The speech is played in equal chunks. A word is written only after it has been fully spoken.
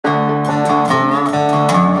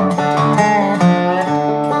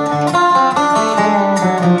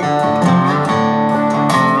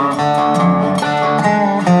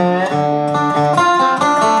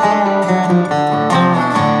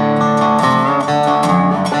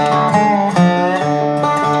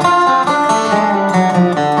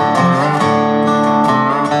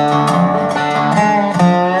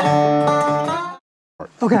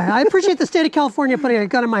I appreciate the state of California putting a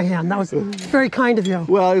gun in my hand. That was very kind of you.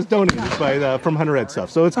 Well, it was donated by from Hunter Ed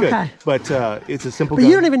stuff, so it's good. Okay. But it's a simple But gun.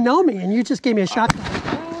 you don't even know me, and you just gave me a shotgun.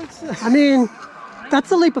 I mean,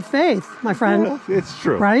 that's a leap of faith, my friend. Well, it's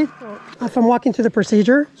true. Right? If I'm walking through the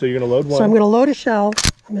procedure. So you're going to load one. So I'm going to load a shell.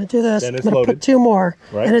 I'm going to do this. Then it's I'm going to loaded. put 2 more,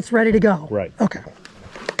 Right. and it's ready to go. Right. Okay.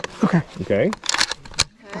 Okay. Okay.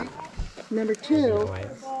 Okay. Number 2,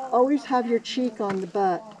 always have your cheek on the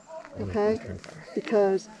butt, okay?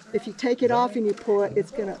 Because if you take it off and you pull it,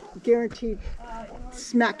 it's gonna guaranteed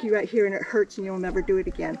smack you right here and it hurts and you'll never do it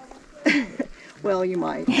again. Well, you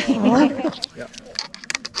might. Yeah.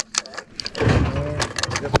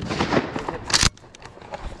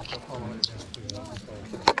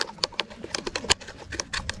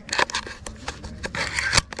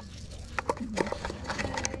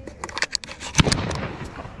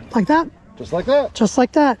 Like that? Just like that. Just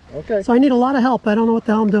like that. Okay. So I need a lot of help. I don't know what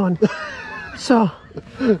the hell I'm doing. So,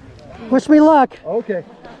 wish me luck. Okay.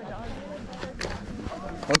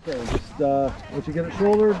 Okay, just once you get it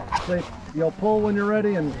shouldered, say you'll pull when you're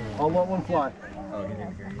ready and I'll let one fly.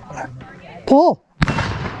 Pull.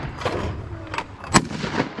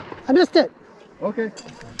 I missed it. Okay.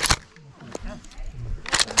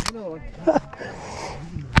 Another one.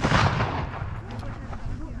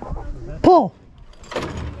 Pull.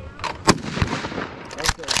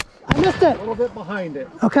 Okay. I missed it. A little bit behind it.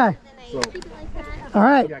 Okay. So All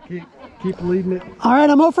right. yeah, keep leading it. All right,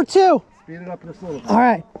 I'm 0 for 2. Speed it up just a little bit. All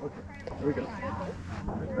right. Okay. Here we go.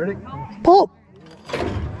 Ready? Pull.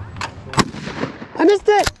 I missed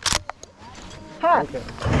it. Okay.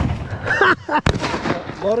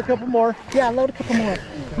 Load a couple more. Yeah, load a couple more.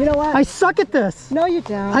 You know what? I suck at this. No, you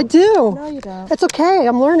don't. I do. No, you don't. It's okay.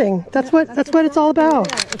 I'm learning. That's what it's all about.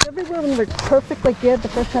 Yeah, if everyone were perfectly good the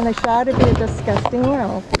first time they shot, it'd be a disgusting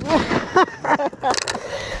world.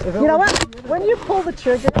 You know what? When you pull the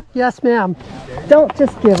trigger, Yes, ma'am. don't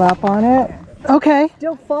just give up on it. Okay.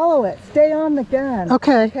 Still follow it. Stay on the gun.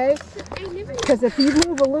 Okay. Okay? Because if you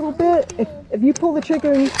move a little bit, if you pull the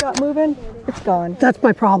trigger and you stop moving, it's gone. That's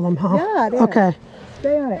my problem, huh? Yeah, it is. Okay.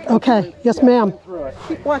 Stay on it. Okay. Yes, ma'am.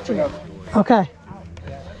 Keep watching it. Okay.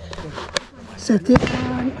 Set the gun. Stay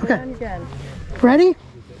on Okay. your gun. Ready?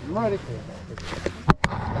 I'm ready.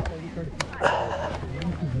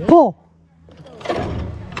 Pull.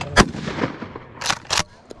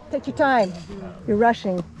 Take your time. You're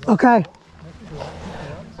rushing. Okay.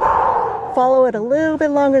 Follow it a little bit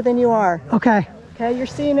longer than you are. Okay. Okay? You're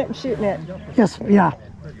seeing it and shooting it. Yes. Yeah.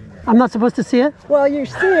 I'm not supposed to see it? Well, you're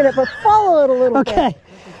seeing it, but follow it a little Okay.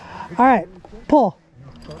 bit. All right. Pull.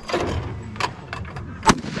 There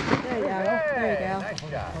you go. There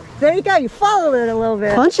you go. There you go. You followed it a little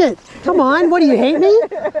bit. Punch it. Come on. What, do you hate me?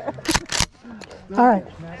 All right.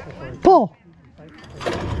 Pull.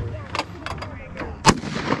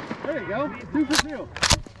 There you go. 2 for 2.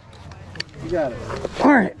 You got it.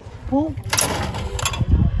 All right. Pull.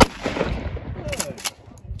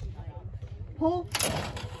 Pull.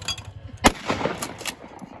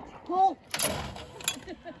 Pull.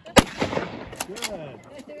 Good.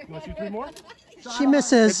 You want to shoot 3 more? She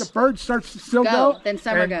misses. The bird starts to still Go. go. Then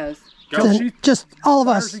Summer goes. Go. Then She just all of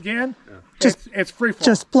fires us. again. Just- It's free fall.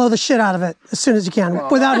 Just blow the shit out of it as soon as you can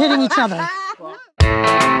without hitting each other.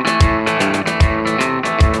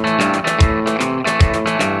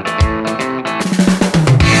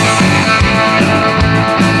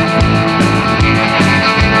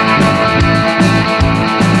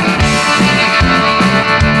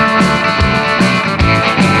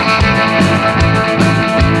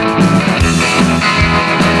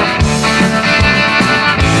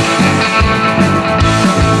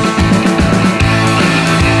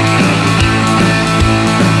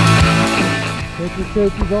 Take your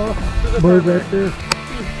safeties off. Bird right there.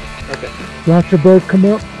 Okay. Watch your bird come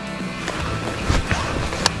up.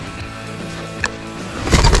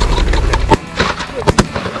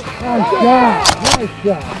 Nice shot. Nice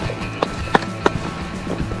shot.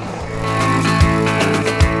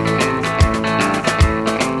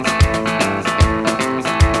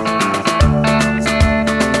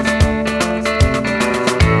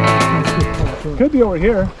 Could be over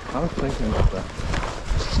here. I was thinking about that.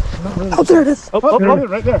 Oh, there it is.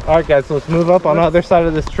 Right there. All right, guys. So let's move up on the other side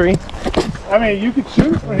of this tree. I mean, you could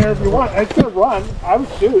shoot from here if you want. It's gonna run. I would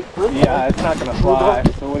shoot. Yeah, it's not gonna fly.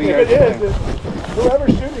 So what do you If guys it think? is,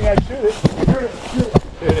 whoever's shooting, I shoot it. Shoot it. Shoot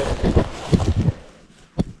it.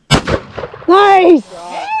 Nice.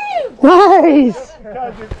 Nice.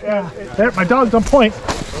 There, my dog's on point.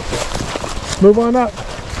 Move on up.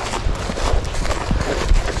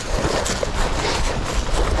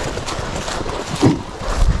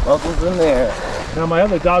 Bubbles in there. Now my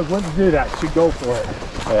other dog wouldn't do that. She'd go for it.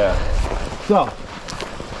 Yeah. So,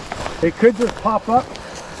 it could just pop up.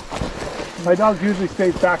 My dog usually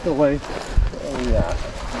stays back of the lane. Oh, yeah.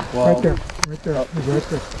 Well, Right there. Right there. Right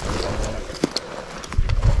there.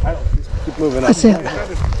 I don't, just keep moving up. I see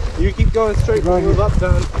it. You keep going straight. We'll move up,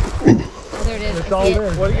 Don. Oh, there it is. It's I all see it.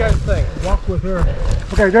 there. What do you guys think? Walk with her.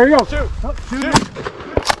 Okay, there you go. Shoot. Oh, shoot.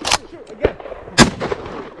 Shoot again.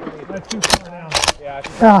 That's too far now. Yeah.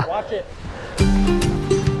 Ah. Watch it.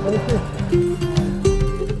 Let me see.